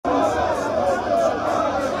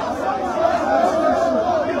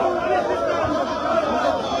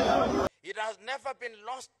been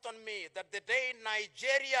lost on me that the day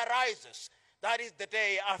Nigeria rises, that is the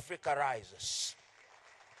day Africa rises.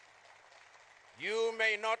 You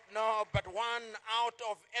may not know, but 1 out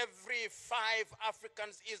of every 5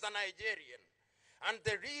 Africans is a Nigerian. And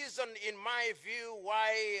the reason, in my view,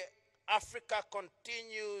 why Africa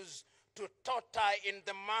continues to totter in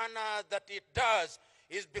the manner that it does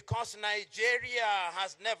is because Nigeria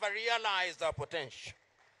has never realized our potential.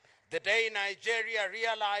 The day Nigeria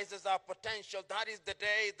realizes our potential, that is the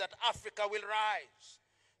day that Africa will rise.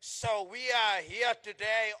 So we are here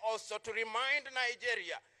today also to remind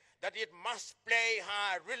Nigeria that it must play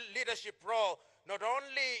her real leadership role, not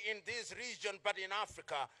only in this region, but in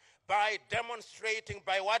Africa, by demonstrating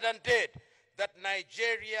by what and did that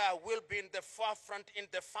Nigeria will be in the forefront in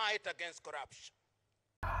the fight against corruption.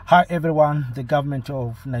 Hi everyone, the government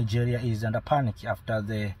of Nigeria is under panic after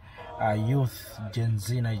the youth Gen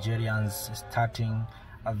Z Nigerians starting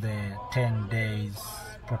the 10 days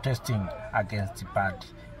protesting against bad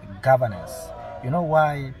governance. You know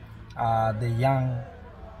why the young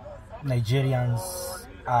Nigerians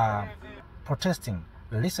are protesting?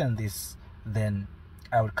 Listen this, then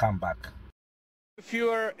I will come back. If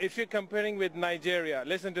you're comparing with Nigeria,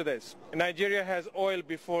 listen to this. Nigeria has oil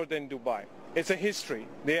before than Dubai. It's a history.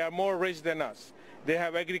 They are more rich than us. They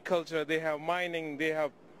have agriculture, they have mining, they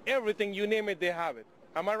have everything, you name it, they have it.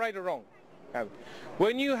 Am I right or wrong?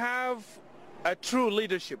 When you have a true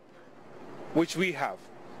leadership, which we have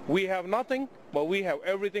nothing, but we have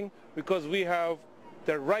everything because we have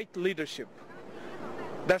the right leadership.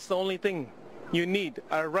 That's the only thing you need,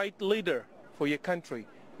 a right leader for your country,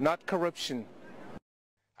 not corruption.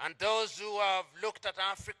 And those who have looked at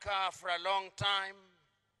Africa for a long time,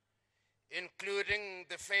 including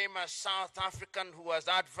the famous South African who has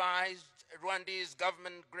advised Rwanda's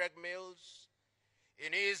government, Greg Mills,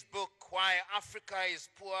 in his book, Why Africa is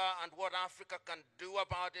Poor and What Africa Can Do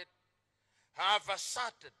About It, have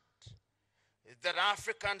asserted that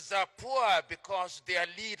Africans are poor because their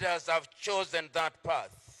leaders have chosen that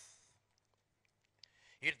path.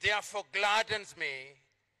 It therefore gladdens me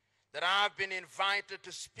that I have been invited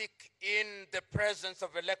to speak in the presence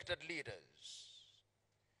of elected leaders.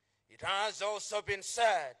 It has also been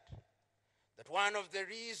said that one of the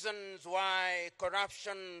reasons why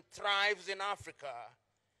corruption thrives in Africa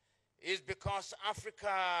is because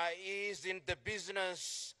Africa is in the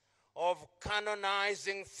business of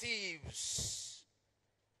canonizing thieves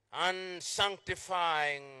and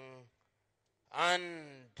sanctifying and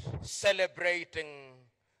celebrating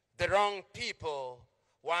the wrong people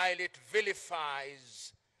while it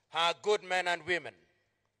vilifies her good men and women.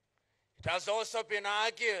 It has also been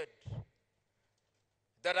argued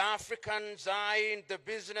that Africans are in the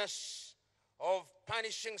business of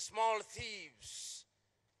punishing small thieves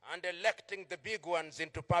and electing the big ones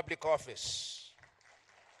into public office.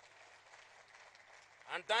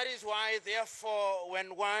 And that is why, therefore,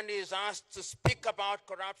 when one is asked to speak about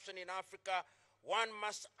corruption in Africa, one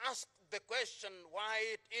must ask the question why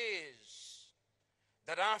it is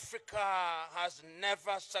that Africa has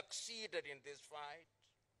never succeeded in this fight.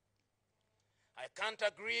 I can't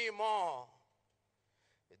agree more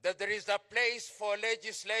that there is a place for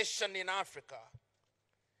legislation in Africa.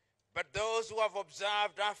 But those who have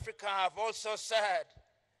observed Africa have also said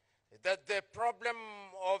that the problem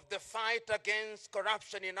of the fight against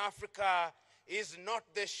corruption in Africa is not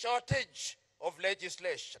the shortage of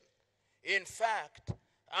legislation. In fact,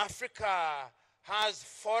 Africa has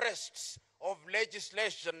forests of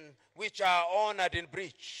legislation which are honored in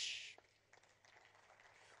breach.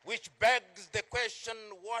 Which begs the question,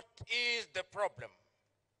 what is the problem?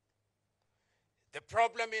 The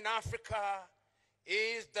problem in Africa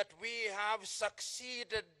is that we have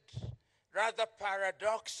succeeded, rather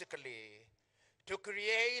paradoxically, to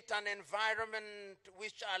create an environment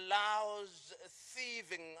which allows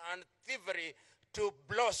thieving and thievery to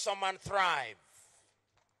blossom and thrive.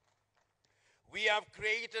 We have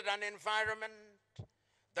created an environment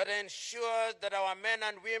that ensures that our men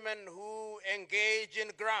and women who engage in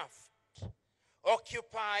graft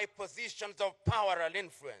occupy positions of power and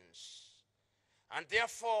influence. And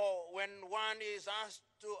therefore, when one is asked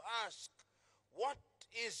to ask, what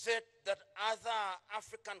is it that other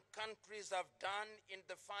African countries have done in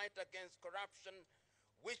the fight against corruption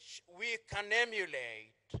which we can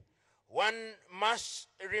emulate, one must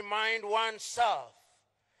remind oneself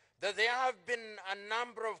that there have been a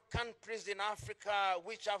number of countries in Africa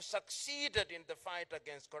which have succeeded in the fight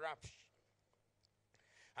against corruption.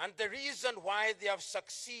 And the reason why they have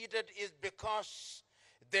succeeded is because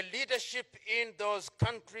the leadership in those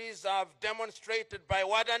countries have demonstrated by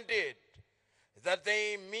what and did that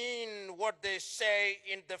they mean what they say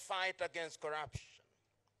in the fight against corruption.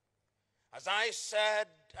 As I said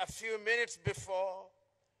a few minutes before,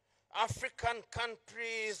 African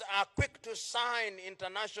countries are quick to sign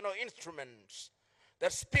international instruments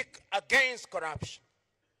that speak against corruption.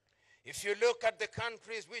 If you look at the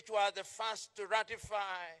countries which were the first to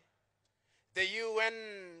ratify the UN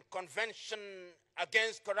Convention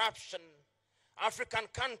Against Corruption, African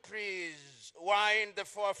countries were in the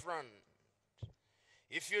forefront.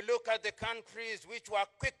 If you look at the countries which were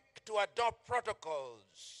quick to adopt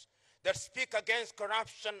protocols that speak against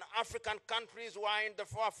corruption, African countries were in the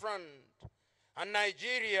forefront, and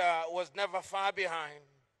Nigeria was never far behind.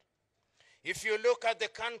 If you look at the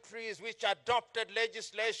countries which adopted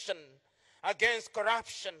legislation against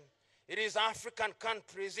corruption, it is African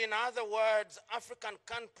countries. In other words, African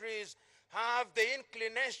countries have the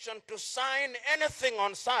inclination to sign anything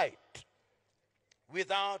on sight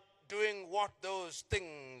without doing what those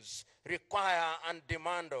things require and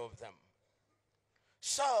demand of them.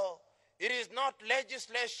 So, it is not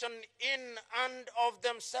legislation in and of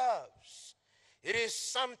themselves. It is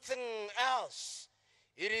something else.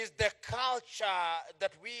 It is the culture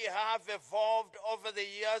that we have evolved over the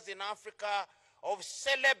years in Africa of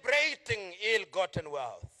celebrating ill-gotten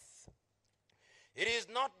wealth. It is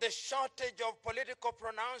not the shortage of political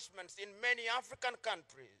pronouncements in many African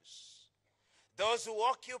countries. Those who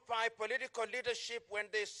occupy political leadership when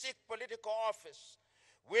they seek political office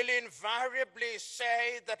will invariably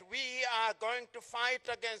say that we are going to fight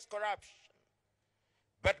against corruption.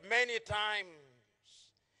 But many times,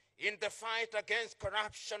 in the fight against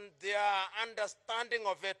corruption, their understanding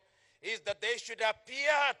of it is that they should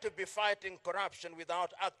appear to be fighting corruption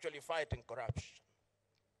without actually fighting corruption.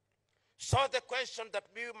 So the question that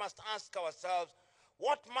we must ask ourselves,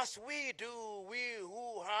 what must we do, we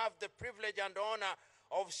who have the privilege and honor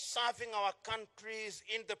of serving our countries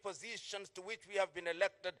in the positions to which we have been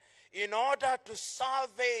elected, in order to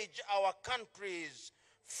salvage our countries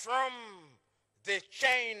from the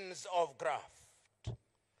chains of graft?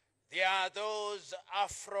 There are those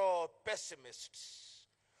Afro-pessimists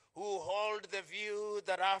who hold the view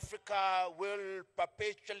that Africa will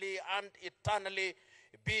perpetually and eternally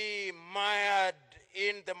be mired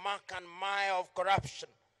in the muck and mire of corruption.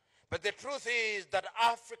 But the truth is that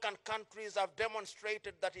African countries have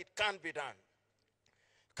demonstrated that it can be done.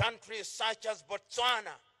 Countries such as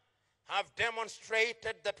Botswana have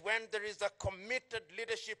demonstrated that when there is a committed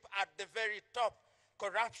leadership at the very top,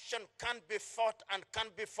 corruption can be fought and can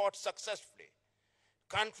be fought successfully.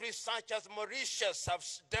 Countries such as Mauritius have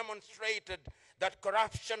demonstrated that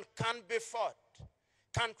corruption can be fought.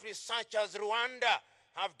 Countries such as Rwanda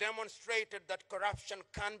have demonstrated that corruption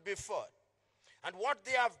can be fought. And what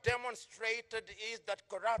they have demonstrated is that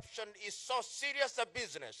corruption is so serious a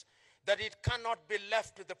business that it cannot be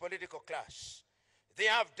left to the political class. They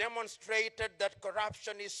have demonstrated that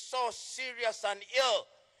corruption is so serious and ill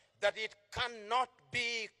that it cannot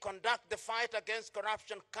be the fight against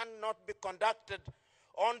corruption cannot be conducted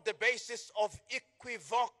on the basis of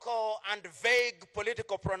equivocal and vague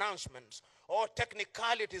political pronouncements or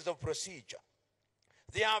technicalities of procedure.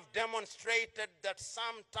 They have demonstrated that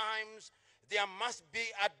sometimes there must be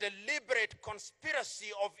a deliberate conspiracy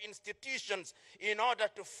of institutions in order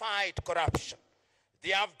to fight corruption. They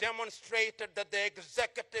have demonstrated that the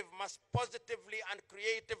executive must positively and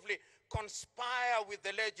creatively conspire with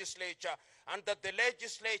the legislature, and that the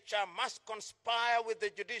legislature must conspire with the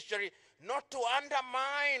judiciary not to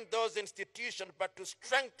undermine those institutions, but to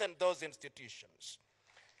strengthen those institutions.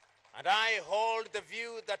 And I hold the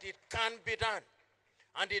view that it can be done,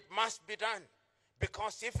 and it must be done,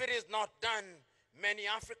 because if it is not done, many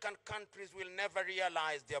African countries will never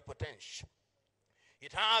realize their potential.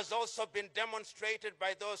 It has also been demonstrated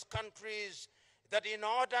by those countries that in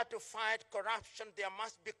order to fight corruption, there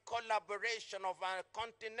must be collaboration of a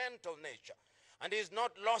continental nature. And it is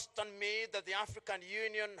not lost on me that the African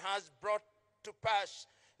Union has brought to pass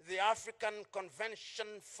the African Convention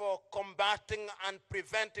for Combating and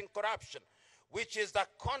Preventing Corruption, which is a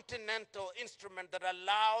continental instrument that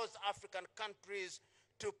allows African countries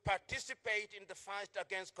to participate in the fight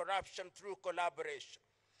against corruption through collaboration.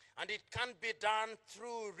 And it can be done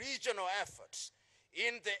through regional efforts.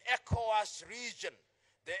 In the ECOWAS region,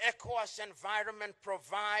 the ECOWAS environment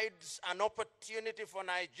provides an opportunity for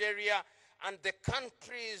Nigeria and the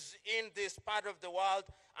countries in this part of the world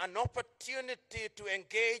an opportunity to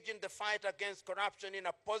engage in the fight against corruption in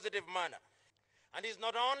a positive manner. And it's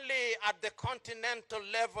not only at the continental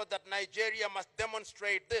level that Nigeria must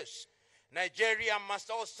demonstrate this. Nigeria must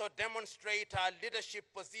also demonstrate our leadership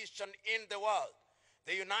position in the world.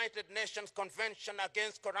 The United Nations Convention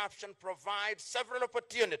Against Corruption provides several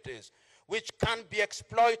opportunities which can be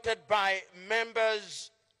exploited by members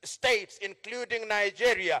states, including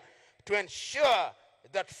Nigeria, to ensure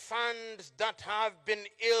that funds that have been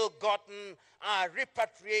ill-gotten are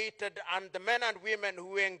repatriated, and the men and women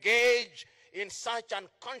who engage in such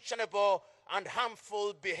unconscionable and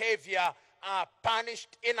harmful behavior are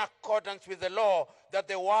punished in accordance with the law, that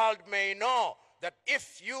the world may know that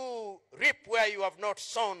if you reap where you have not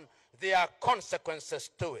sown, there are consequences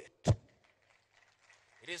to it.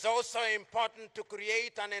 It is also important to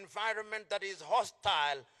create an environment that is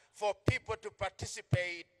hostile for people to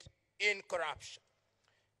participate in corruption.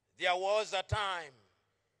 There was a time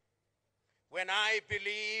when I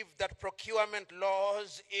believed that procurement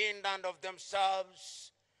laws in and of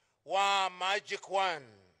themselves were a magic wand,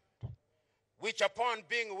 which upon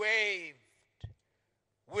being waived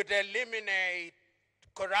would eliminate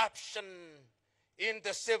corruption in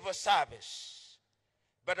the civil service.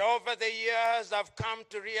 But over the years, I've come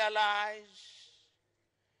to realize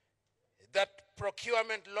that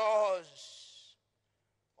procurement laws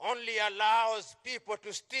only allows people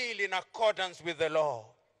to steal in accordance with the law,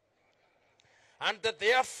 and that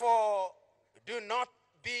therefore do not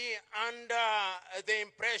be under the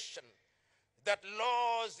impression that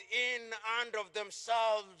laws in and of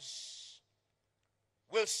themselves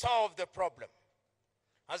will solve the problem.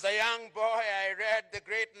 As a young boy, I read the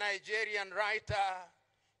great Nigerian writer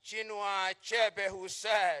Chinua Achebe, who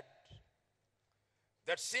said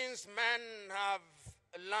that since men have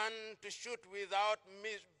learned to shoot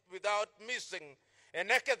without missing, a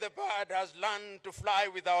naked bird has learned to fly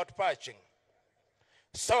without perching.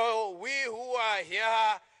 So we who are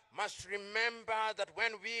here must remember that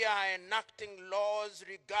when we are enacting laws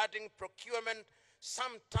regarding procurement,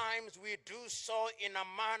 sometimes we do so in a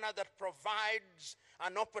manner that provides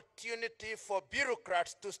an opportunity for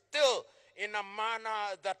bureaucrats to steal in a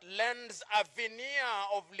manner that lends a veneer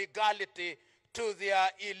of legality to their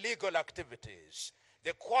illegal activities.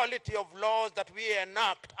 The quality of laws that we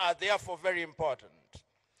enact are therefore very important.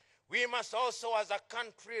 We must also, as a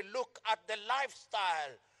country, look at the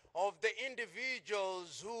lifestyle of the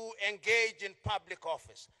individuals who engage in public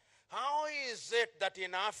office. How is it that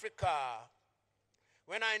in Africa,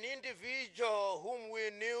 when an individual whom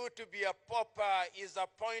we knew to be a pauper is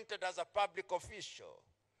appointed as a public official,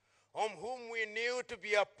 whom we knew to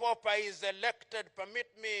be a pauper is elected, permit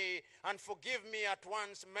me and forgive me at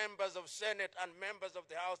once, members of Senate and members of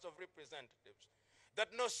the House of Representatives, that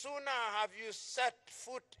no sooner have you set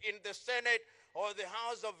foot in the Senate or the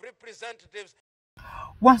House of Representatives.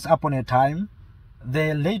 Once upon a time,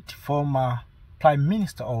 the late former Prime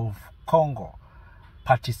Minister of Congo,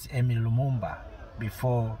 Patrice Emery Lumumba,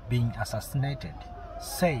 before being assassinated,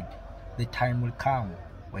 said the time will come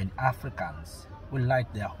when Africans will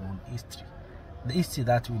write their own history. The history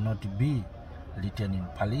that will not be written in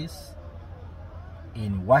Paris,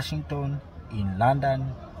 in Washington, in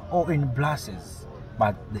London, or in Brussels,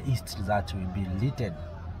 but the history that will be written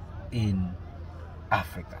in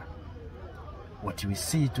Africa. What we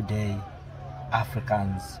see today,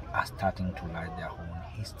 Africans are starting to write their own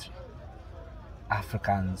history.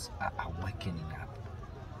 Africans are awakening up.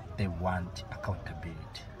 They want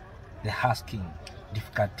accountability. They're asking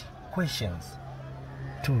difficult questions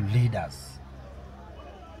to leaders.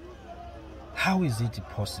 How is it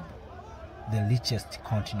possible the richest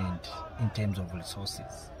continent in terms of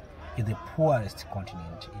resources is the poorest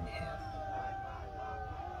continent in health?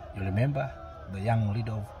 You remember the young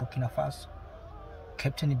leader of Burkina Faso,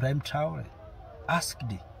 Captain Ibrahim Traore, asked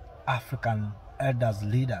the African elders,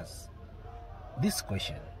 leaders, this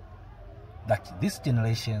question, that this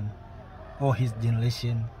generation or his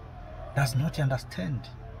generation does not understand.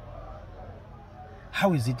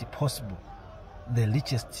 How is it possible the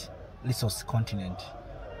richest resource continent,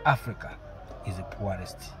 Africa, is the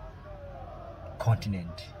poorest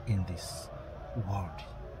continent in this world?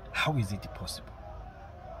 How is it possible?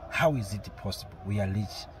 How is it possible we are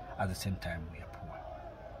rich at the same time we are poor?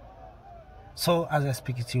 So as I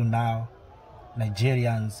speak to you now,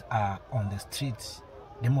 Nigerians are on the streets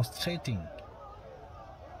demonstrating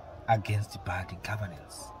against bad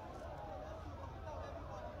governance.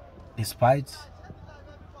 Despite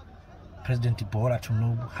President Bola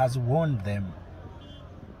Tinubu has warned them,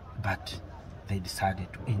 but they decided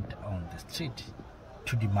to enter on the street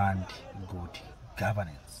to demand good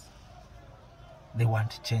governance. They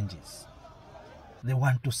want changes. They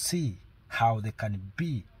want to see how they can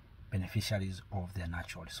be beneficiaries of their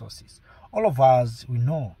natural resources. All of us, we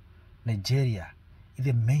know Nigeria is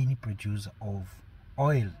the main producer of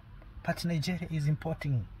oil, but Nigeria is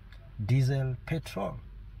importing diesel, petrol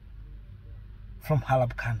from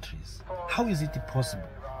Arab countries. How is it possible?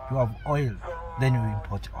 You have oil, then you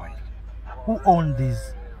import oil. Who owns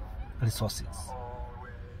these resources?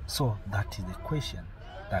 So that is the question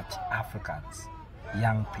that Africans,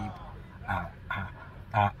 young people,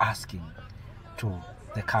 are asking to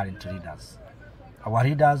the current leaders. Our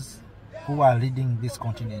leaders who are leading this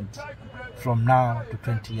continent from now to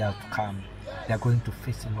 20 years to come, they are going to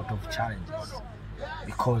face a lot of challenges,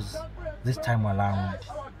 because this time around,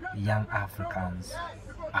 young Africans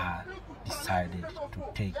are decided to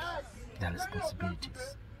take their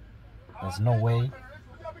responsibilities. There's no way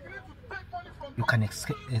you can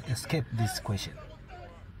escape this question.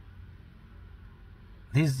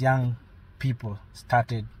 These young people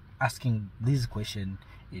started asking this question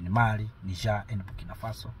in Mali, Niger, and Burkina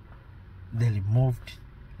Faso. They removed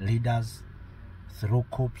leaders through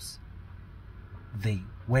coups. They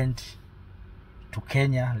went to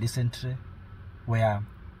Kenya recently, where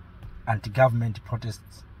anti-government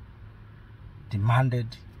protests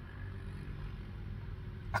demanded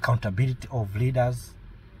accountability of leaders.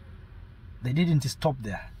 They didn't stop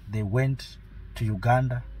there. They went to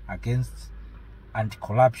Uganda against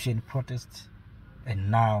anti-corruption protests, and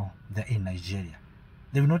now they're in Nigeria.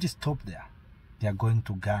 They will not stop there. They are going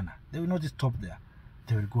to Ghana. They will not stop there.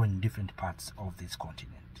 They will go in different parts of this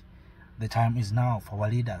continent. The time is now for our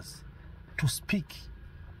leaders to speak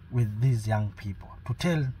with these young people, to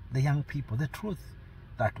tell the young people the truth,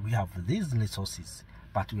 that we have these resources,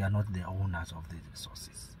 but we are not the owners of these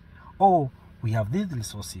resources. Or we have these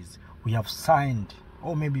resources, we have signed,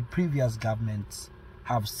 or maybe previous governments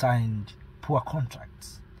have signed poor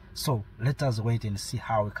contracts. So let us wait and see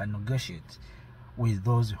how we can negotiate with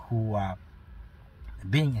those who are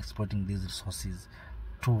being exploiting these resources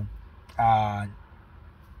to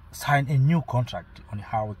sign a new contract on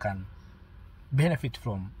how we can benefit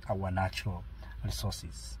from our natural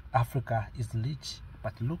resources. Africa is rich,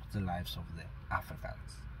 but look at the lives of the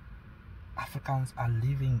Africans. Africans are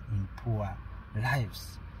living in poor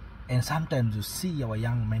lives, and sometimes you see our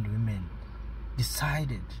young men and women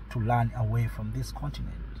decided to run away from this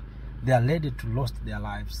continent. They are ready to lose their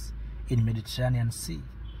lives in Mediterranean Sea,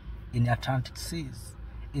 in Atlantic seas,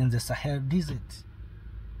 in the Sahel Desert.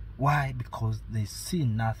 Why? Because they see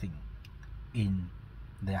nothing in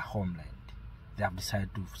their homeland. They have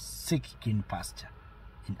decided to seek green pasture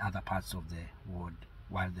in other parts of the world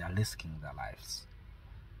while they are risking their lives.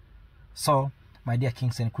 So, my dear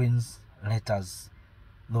kings and queens, let us,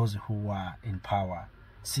 those who are in power,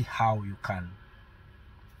 see how you can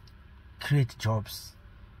create jobs,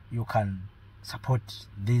 you can support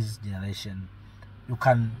this generation, you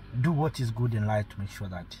can do what is good in life to make sure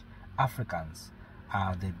that Africans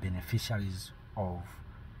are the beneficiaries of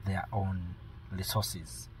their own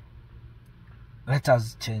resources. Let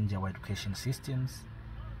us change our education systems,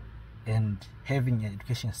 and having an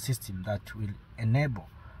education system that will enable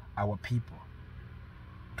our people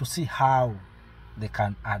to see how they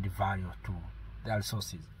can add value to their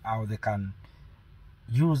resources, how they can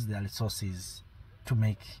use their resources to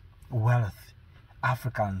make wealth.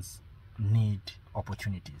 Africans need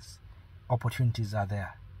opportunities. Opportunities are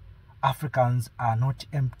there. Africans are not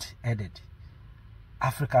empty-headed.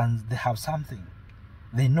 Africans, they have something.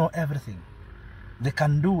 They know everything. They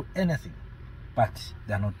can do anything, but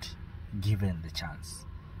they are not given the chance.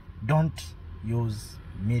 Don't use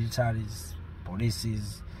militaries,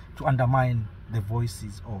 policies to undermine the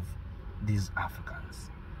voices of these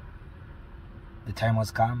Africans. The time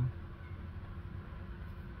has come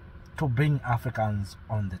to bring Africans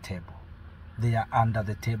on the table. They are under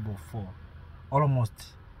the table for almost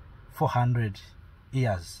 400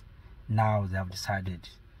 years. Now they have decided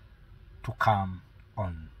to come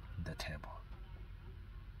on the table.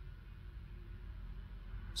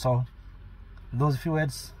 So, those few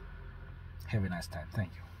words, have a nice time.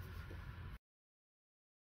 Thank you.